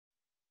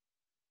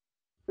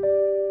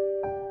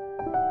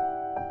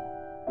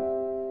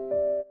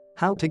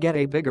How to get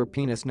a bigger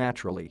penis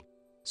naturally.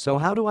 So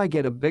how do I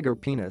get a bigger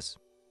penis?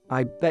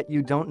 I bet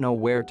you don't know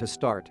where to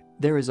start.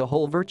 There is a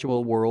whole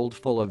virtual world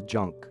full of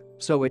junk,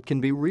 so it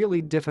can be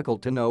really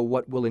difficult to know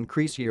what will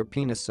increase your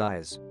penis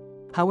size.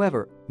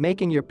 However,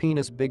 making your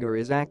penis bigger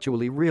is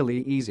actually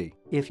really easy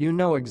if you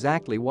know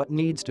exactly what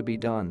needs to be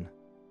done.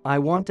 I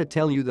want to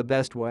tell you the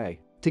best way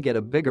to get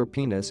a bigger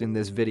penis in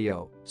this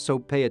video, so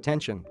pay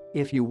attention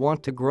if you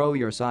want to grow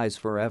your size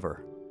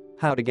forever.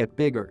 How to get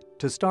bigger.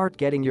 To start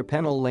getting your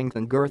penile length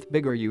and girth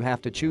bigger, you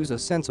have to choose a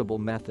sensible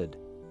method.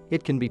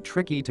 It can be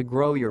tricky to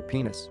grow your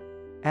penis.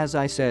 As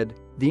I said,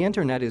 the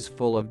internet is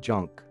full of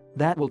junk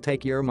that will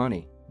take your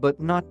money but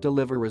not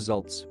deliver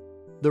results.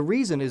 The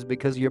reason is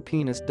because your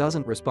penis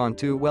doesn't respond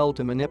too well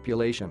to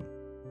manipulation.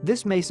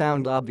 This may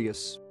sound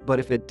obvious, but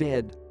if it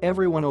did,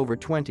 everyone over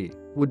 20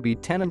 would be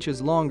 10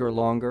 inches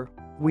longer.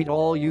 We'd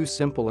all use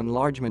simple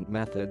enlargement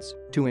methods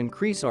to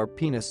increase our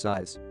penis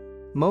size.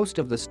 Most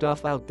of the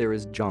stuff out there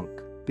is junk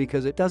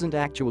because it doesn't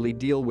actually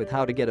deal with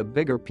how to get a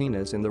bigger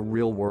penis in the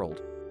real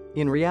world.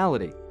 In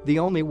reality, the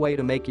only way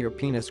to make your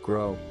penis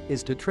grow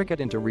is to trick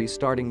it into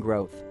restarting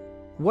growth.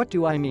 What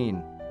do I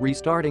mean?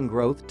 Restarting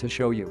growth to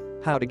show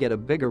you how to get a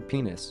bigger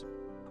penis.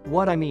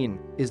 What I mean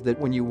is that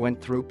when you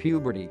went through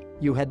puberty,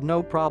 you had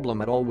no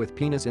problem at all with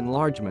penis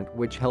enlargement,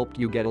 which helped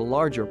you get a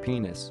larger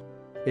penis.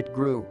 It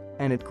grew,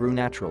 and it grew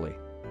naturally.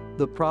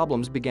 The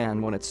problems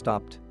began when it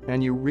stopped,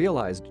 and you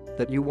realized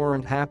that you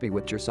weren't happy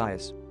with your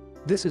size.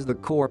 This is the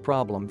core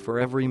problem for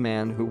every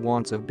man who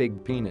wants a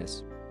big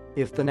penis.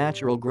 If the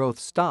natural growth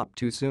stopped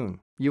too soon,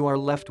 you are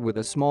left with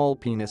a small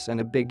penis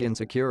and a big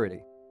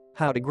insecurity.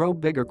 How to grow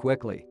bigger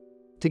quickly.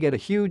 To get a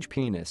huge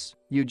penis,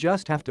 you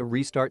just have to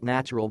restart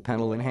natural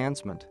penile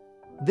enhancement.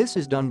 This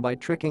is done by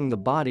tricking the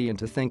body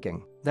into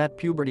thinking that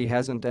puberty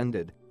hasn't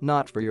ended,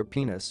 not for your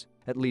penis,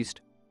 at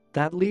least.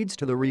 That leads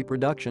to the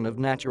reproduction of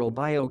natural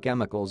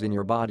biochemicals in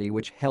your body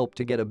which help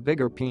to get a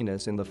bigger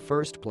penis in the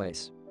first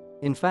place.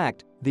 In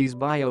fact, these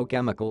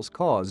biochemicals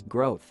caused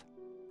growth.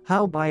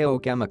 How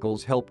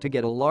biochemicals help to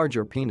get a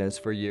larger penis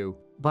for you.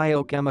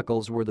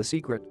 Biochemicals were the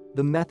secret,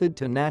 the method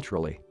to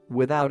naturally,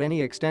 without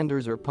any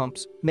extenders or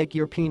pumps, make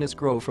your penis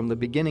grow from the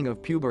beginning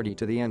of puberty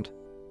to the end.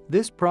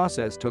 This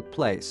process took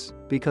place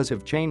because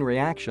of chain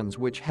reactions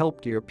which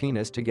helped your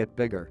penis to get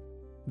bigger.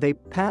 They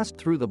passed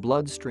through the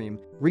bloodstream,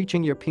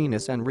 reaching your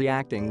penis and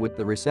reacting with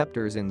the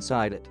receptors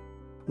inside it.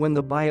 When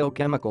the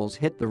biochemicals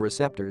hit the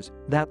receptors,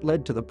 that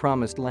led to the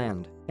promised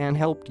land and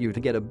helped you to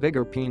get a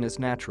bigger penis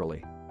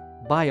naturally.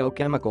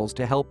 Biochemicals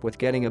to help with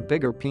getting a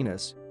bigger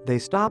penis, they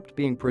stopped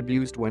being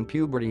produced when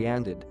puberty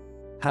ended.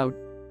 How?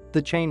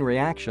 The chain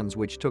reactions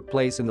which took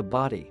place in the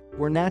body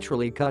were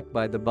naturally cut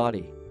by the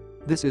body.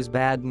 This is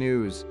bad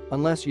news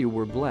unless you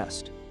were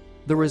blessed.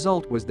 The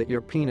result was that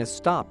your penis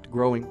stopped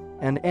growing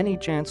and any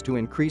chance to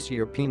increase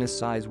your penis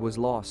size was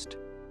lost.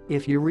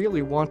 If you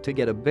really want to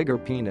get a bigger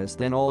penis,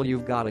 then all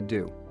you've got to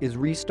do is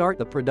restart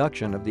the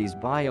production of these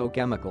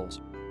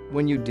biochemicals.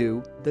 When you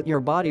do that,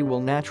 your body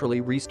will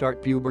naturally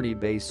restart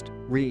puberty-based,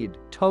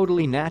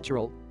 totally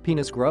natural,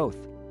 penis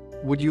growth.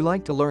 Would you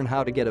like to learn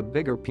how to get a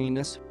bigger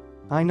penis?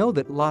 I know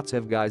that lots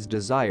of guys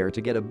desire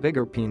to get a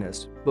bigger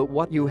penis, but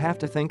what you have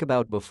to think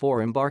about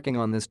before embarking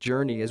on this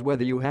journey is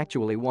whether you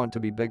actually want to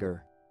be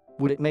bigger.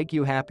 Would it make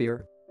you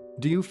happier?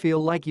 Do you feel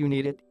like you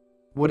need it?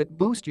 Would it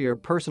boost your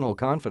personal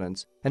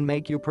confidence and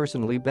make you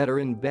personally better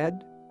in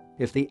bed?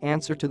 If the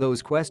answer to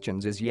those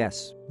questions is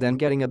yes, then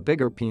getting a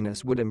bigger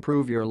penis would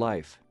improve your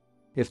life.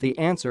 If the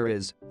answer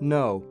is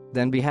no,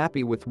 then be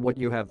happy with what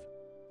you have.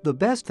 The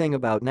best thing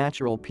about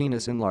natural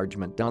penis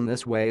enlargement done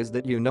this way is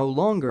that you no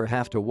longer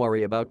have to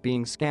worry about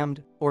being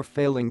scammed or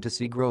failing to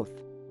see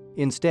growth.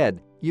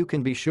 Instead, you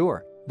can be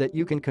sure that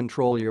you can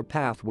control your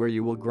path where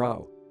you will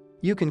grow.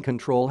 You can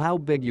control how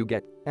big you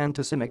get and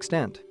to some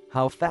extent,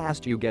 how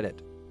fast you get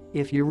it.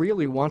 If you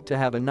really want to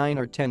have a 9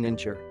 or 10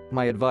 incher,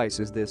 my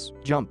advice is this: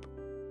 jump.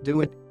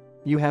 Do it.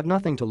 You have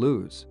nothing to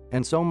lose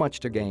and so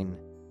much to gain.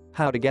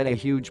 How to get a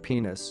huge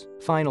penis.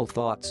 Final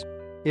thoughts.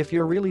 If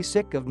you're really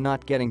sick of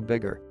not getting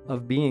bigger,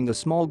 of being the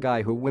small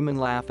guy who women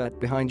laugh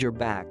at behind your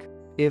back,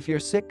 if you're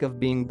sick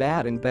of being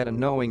bad in bed and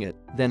knowing it,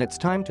 then it's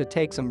time to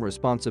take some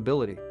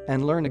responsibility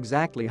and learn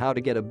exactly how to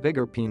get a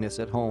bigger penis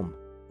at home.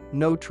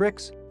 No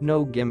tricks,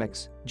 no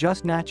gimmicks,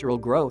 just natural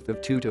growth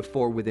of 2 to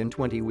 4 within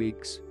 20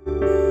 weeks.